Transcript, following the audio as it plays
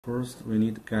First, we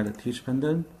need to get a teach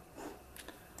pendant.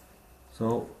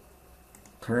 So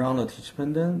turn on the teach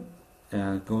pendant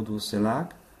and go to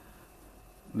select.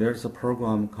 There's a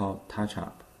program called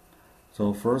touch-up.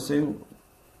 So first thing,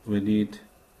 we need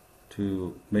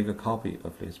to make a copy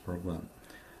of this program.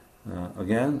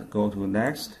 Again, go to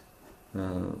next.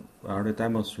 I already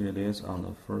demonstrated this on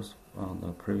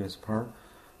the previous part.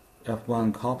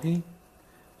 F1 copy.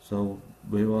 So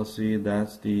we will see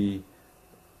that's the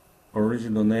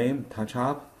original name,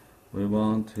 touch-up. We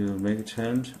want to make a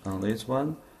change on this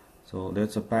one. So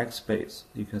there's a backspace.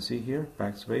 You can see here,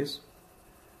 backspace.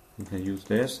 You can use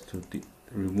this to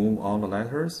remove all the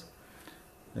letters.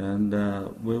 And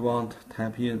we want to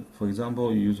type in, for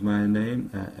example, use my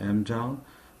name, M. John.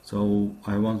 So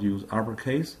I want to use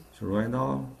uppercase. So right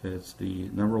now it's the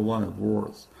number 1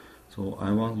 words. So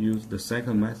I want to use the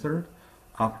second method,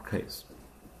 uppercase.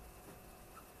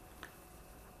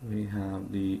 We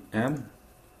have the M,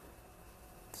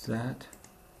 Z,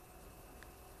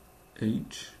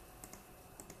 H,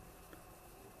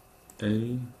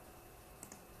 A,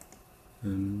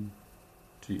 N,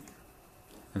 G,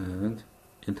 and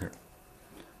enter.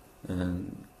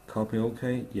 And copy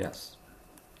OK, yes.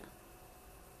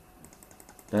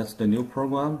 That's the new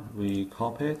program. We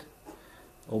copy it,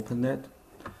 open it.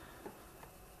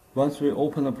 Once we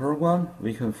open the program,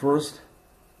 we can first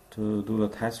to do the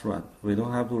test run. We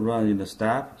don't have to run in the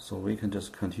step, so we can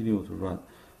just continue to run.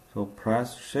 So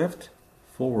press Shift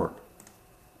forward.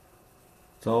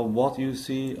 So what you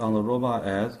see on the robot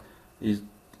is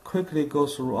quickly go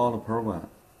through all the program,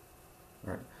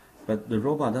 right? But the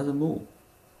robot doesn't move.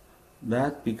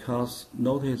 That's because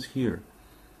notice here,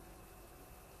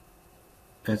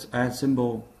 it's at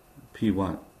symbol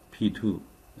P1, P2,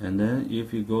 and then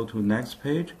if you go to next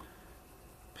page,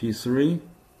 P3.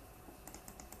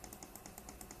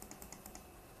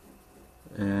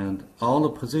 And all the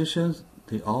positions,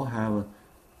 they all have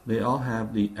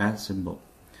the at symbol.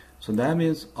 So that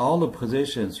means all the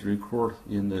positions recorded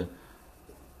in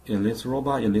this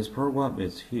robot, in this program,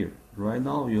 is here. Right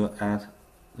now you're at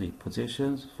the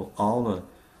positions for all the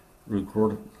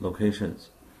recorded locations.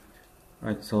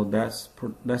 Right, so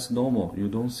that's normal. You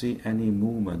don't see any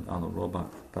movement on the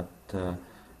robot, but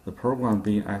the program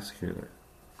being executed.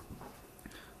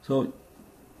 So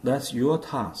that's your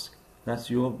task.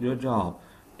 That's your job,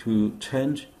 to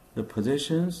change the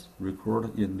positions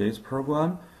recorded in this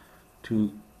program,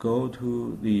 to go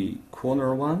to the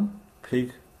corner one,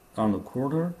 pick on the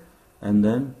corner, and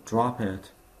then drop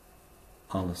it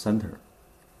on the center.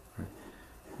 Right.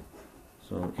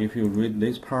 So if you read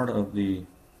this part of the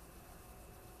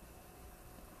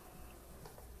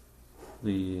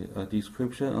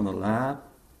description on the lab,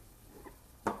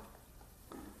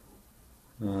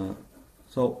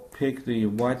 so pick the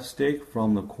white stick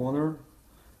from the corner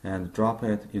and drop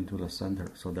it into the center.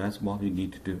 So that's what you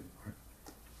need to do.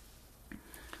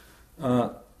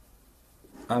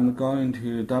 I'm going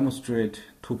to demonstrate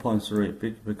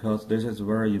 2.3 because this is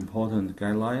very important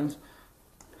guidelines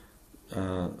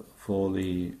for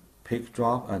the pick,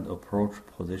 drop, and approach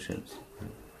positions.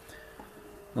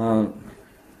 Let's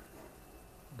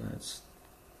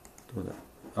do that.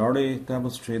 I already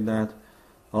demonstrated that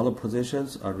all the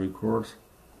positions are recorded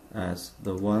as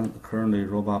the one currently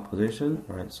robot position,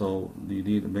 right? So you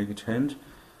need to make a change.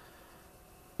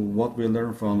 What we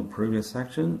learned from the previous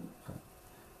section,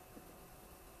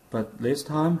 but this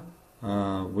time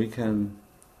we can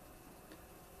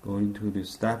go into the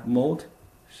step mode,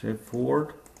 shift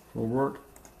forward,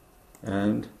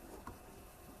 and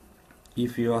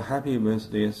if you are happy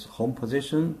with this home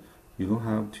position, you don't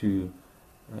have to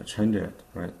change it,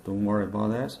 right? Don't worry about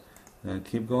that. And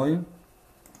keep going,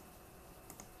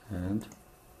 and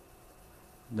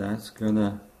that's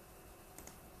gonna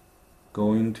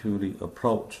go into the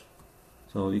approach.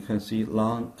 So you can see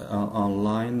on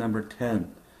line number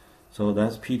 10. So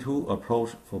that's P2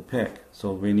 approach for pick.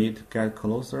 So we need to get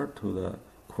closer to the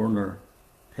corner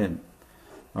pin.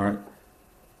 All right.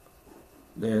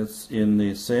 It's in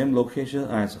the same location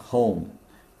as home.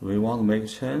 We want to make a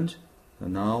change,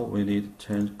 and now we need to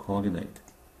change coordinate.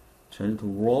 Change to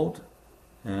world.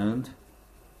 And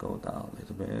go down a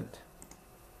little bit.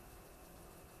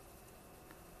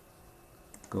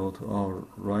 Go to our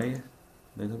right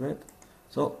a little bit.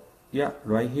 So yeah,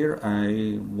 right here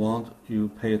I want you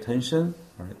to pay attention.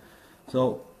 All right.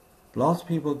 So lots of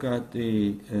people got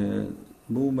the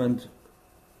movement,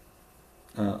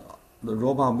 the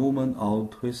robot movement all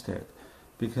twisted,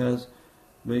 because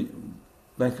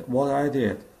like what I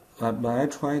did. When I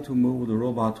try to move the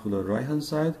robot to the right hand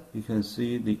side, you can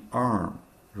see the arm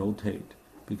rotate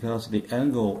because the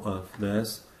angle of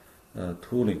this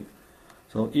tooling.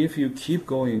 So if you keep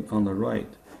going on the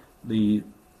right, the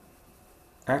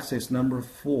axis number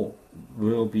 4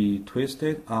 will be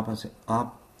twisted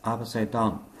upside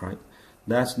down, right?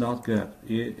 That's not good.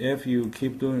 If you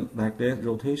keep doing like that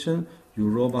rotation, your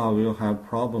robot will have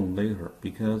problem later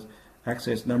because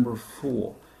axis number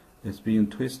 4 is being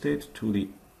twisted to the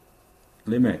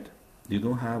limit. You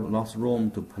don't have lots of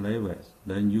room to play with.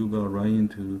 Then you will run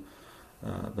into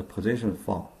the position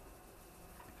fault.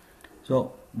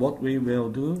 So what we will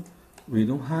do, we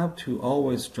don't have to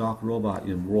always jog robot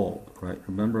in roll, right?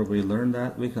 Remember we learned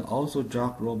that we can also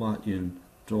jog robot in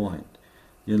joint.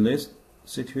 In this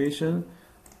situation,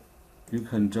 you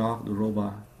can jog the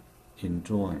robot in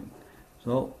joint.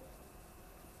 So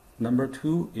number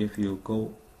 2, if you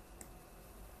go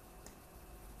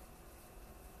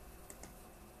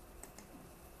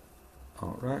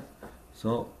alright,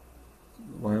 so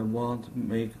I want to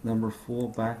make number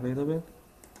 4 back a little bit,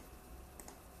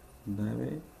 that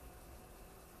way,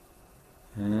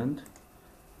 and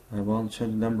I want to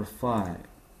change number 5,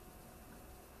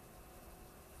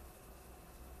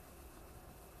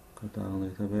 go down a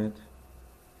little bit,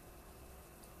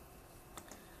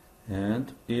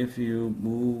 and if you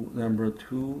move number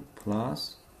 2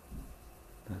 plus,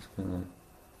 that's gonna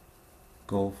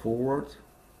go forward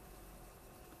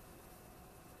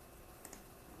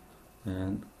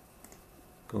and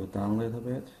go down a little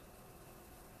bit,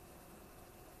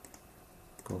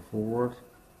 go forward.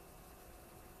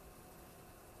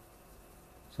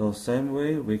 So same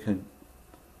way we can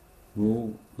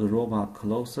move the robot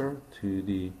closer to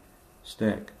the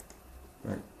stick,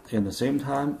 right? In the same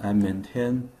time, I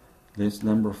maintain this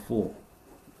number 4.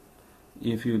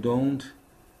 If you don't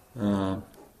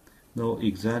know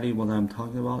exactly what I'm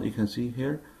talking about, you can see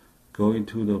here, go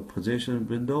into the position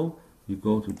window, you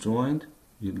go to joint,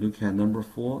 you look at number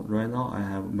 4. Right now I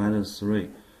have -3,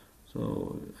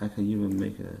 so I can even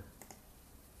make it.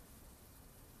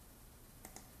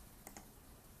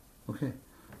 Okay,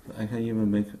 so I can even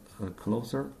make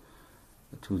closer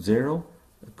to 0.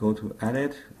 Go to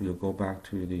edit, you go back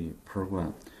to the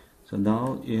program. So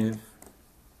now if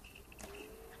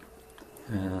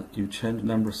you change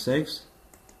number 6,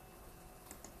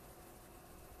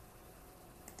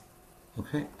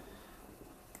 okay,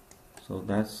 so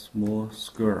that's more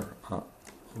square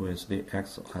with the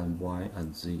X and Y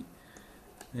and Z.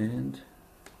 And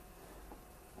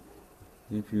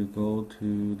if you go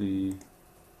to the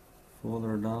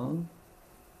further down,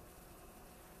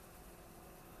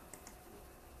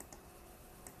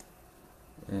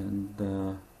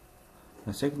 and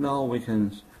I think now we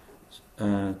can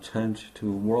change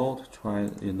to world, try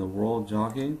in the world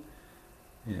jogging,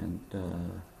 and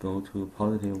go to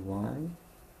positive Y.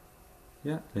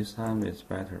 Yeah, this time it's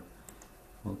better.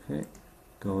 Okay,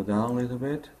 go down a little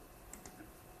bit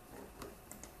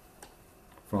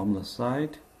from the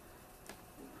side.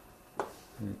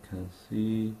 You can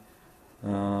see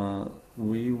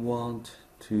we want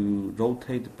to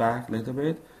rotate back a little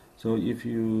bit. So if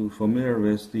you're familiar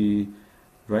with the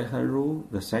right hand rule,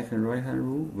 the second right hand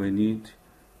rule, we need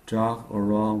jog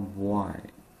around Y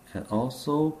and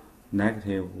also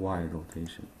negative Y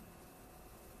rotation.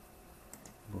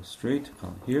 Go straight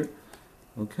on here.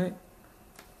 Okay,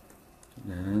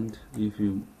 and if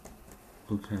you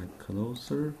look at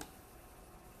closer,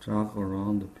 jog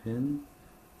around the pin,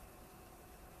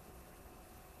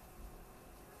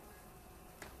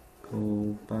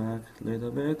 go back a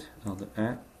little bit on the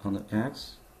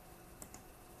X,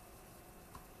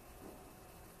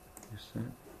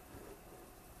 reset,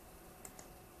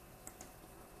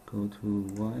 go to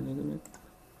Y a little bit,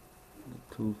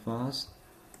 not too fast,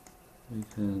 we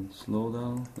can slow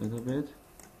down a little bit.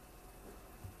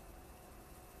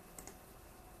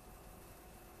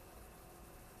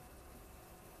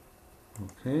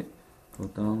 Okay, go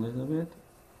down a little bit.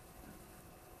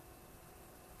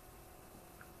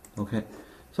 Okay,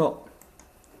 so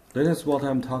this is what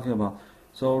I'm talking about.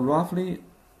 So roughly,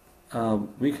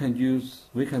 we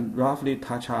can roughly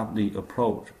touch up the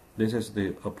approach. This is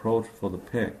the approach for the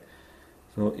pig.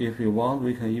 So if you want,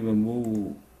 we can even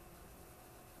move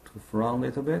to front a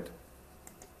little bit.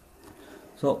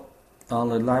 So on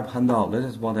the left handout, this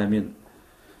is what I mean.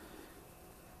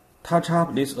 Touch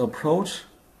up this approach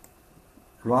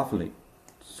roughly.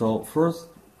 So first,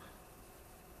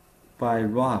 by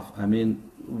rough, I mean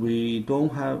we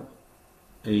don't have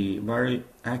a very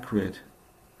accurate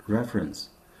reference.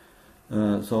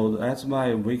 So that's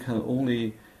why we can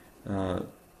only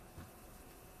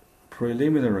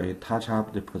preliminary touch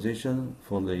up the position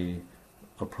for the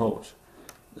approach.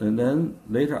 And then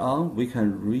later on, we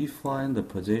can refine the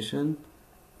position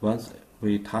once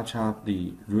we touch up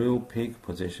the real peak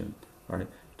position. Right?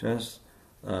 Just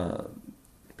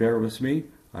bear with me.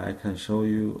 I can show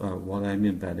you what I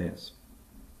mean by this.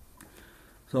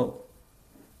 So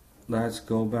let's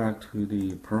go back to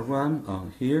the program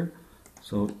on here.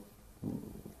 So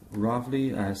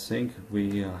roughly, I think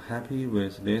we are happy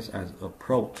with this as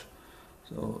approach.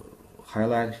 So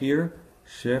highlight here,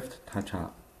 shift, touch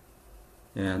up.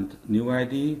 And new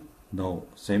ID, no,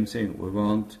 same thing. We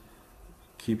want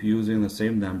keep using the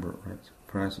same number, right?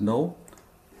 Press no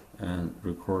and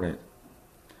record it.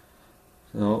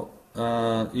 So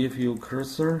if you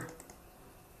cursor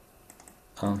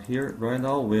on here, right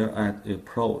now we're at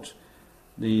approach.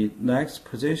 The next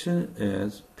position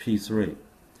is P3.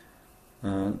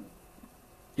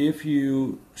 If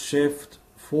you shift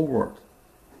forward,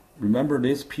 remember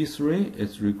this P3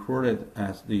 is recorded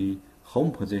as the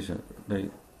home position,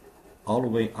 all the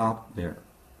way up there,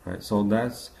 right? So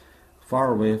that's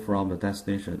far away from the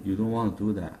destination. You don't want to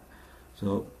do that.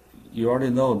 So you already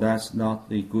know that's not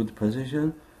the good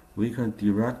position. We can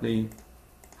directly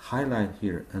highlight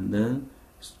here and then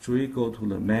straight go to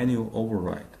the manual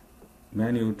override,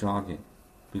 manual jogging,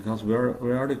 because we're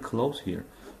already close here.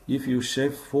 If you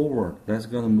shift forward, that's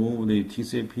going to move the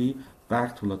TCP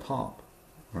back to the top,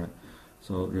 right?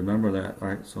 So remember that,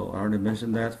 right? So I already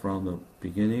mentioned that from the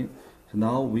beginning. So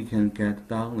now we can get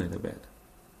down a little bit.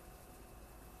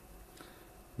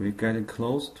 We're getting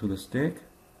close to the stick,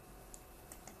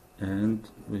 and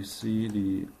we see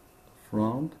the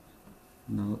front.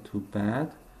 Not too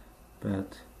bad,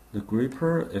 but the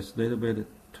gripper is a little bit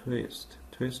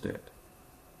twisted.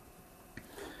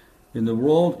 In the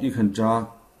world, you can jog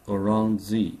around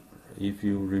Z. If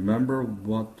you remember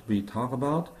what we talked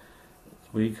about,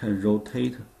 we can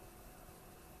rotate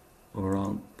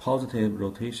around, positive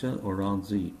rotation around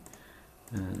Z.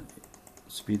 And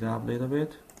speed up a little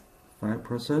bit,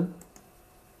 5%.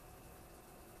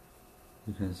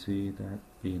 You can see that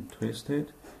being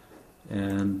twisted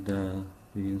and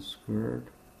being squared.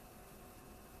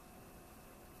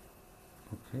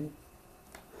 Okay.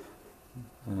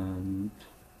 And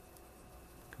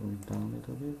going down a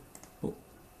little bit. Oh,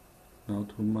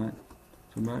 not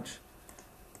too much.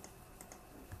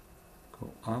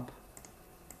 Go up.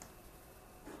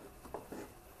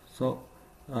 So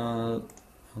on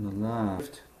the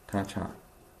left, touch up.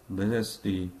 This is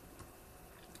the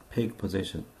peak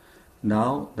position.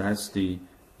 Now that's the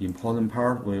important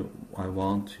part I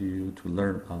want you to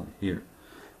learn on here.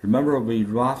 Remember, we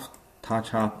rough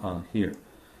touch up on here,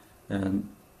 and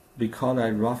we call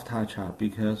that rough touch up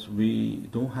because we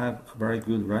don't have a very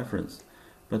good reference.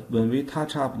 But when we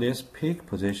touch up this peak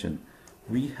position,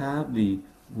 we have the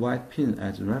white pin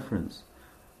as reference,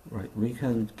 right? We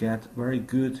can get very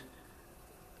good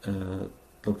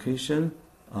location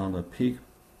on the peak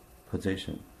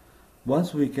position.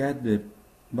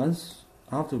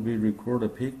 After we record the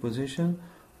peak position,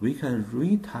 we can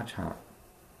retouch up,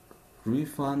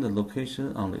 refine the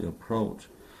location on the approach.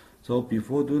 So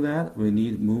before do that, we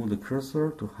need to move the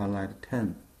cursor to highlight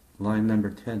 10, line number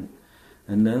 10.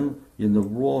 And then in the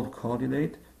world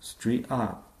coordinate, straight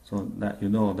up, so that you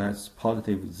know that's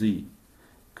positive Z,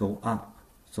 go up.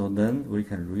 So then we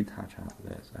can retouch up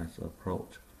this as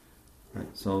approach. Right.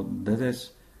 So that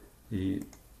is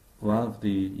one of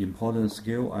the important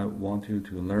skill I want you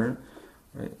to learn.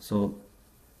 Right. So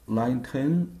line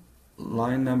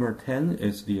number 10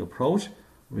 is the approach.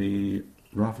 We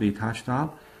roughly touched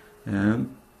up,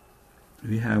 and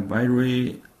we have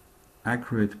very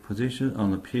accurate position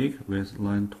on the peak with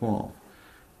line 12.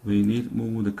 We need to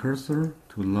move the cursor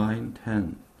to line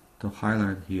 10 to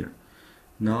highlight here.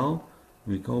 Now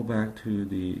we go back to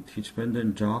the teach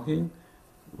pendant jogging.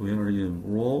 We are in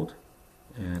world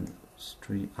and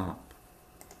straight up.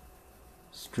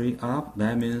 Straight up,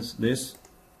 that means this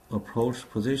approach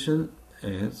position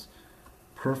is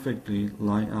perfectly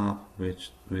lined up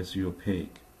with your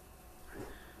peak.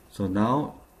 So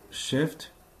now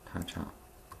shift, touch up,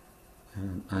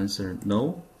 and answer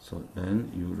no. So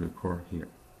then you record here.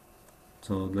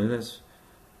 So that is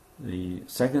the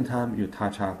second time you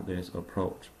touch up this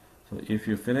approach. So if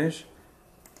you finish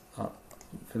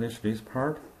this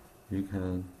part, you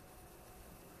can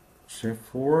shift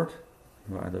forward.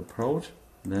 You are at approach,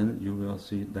 then you will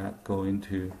see that go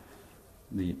into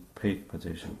the peak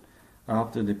position.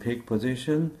 After the peak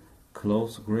position,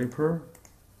 close gripper,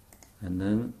 and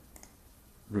then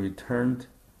return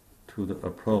to the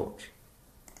approach.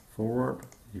 Forward,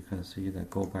 you can see that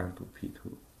go back to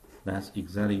P2. That's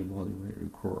exactly what we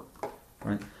record,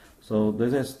 right? So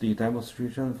this is the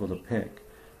demonstration for the pick.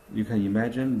 You can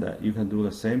imagine that you can do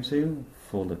the same thing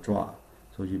for the drop.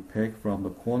 So you pick from the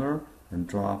corner and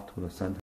drop to the center.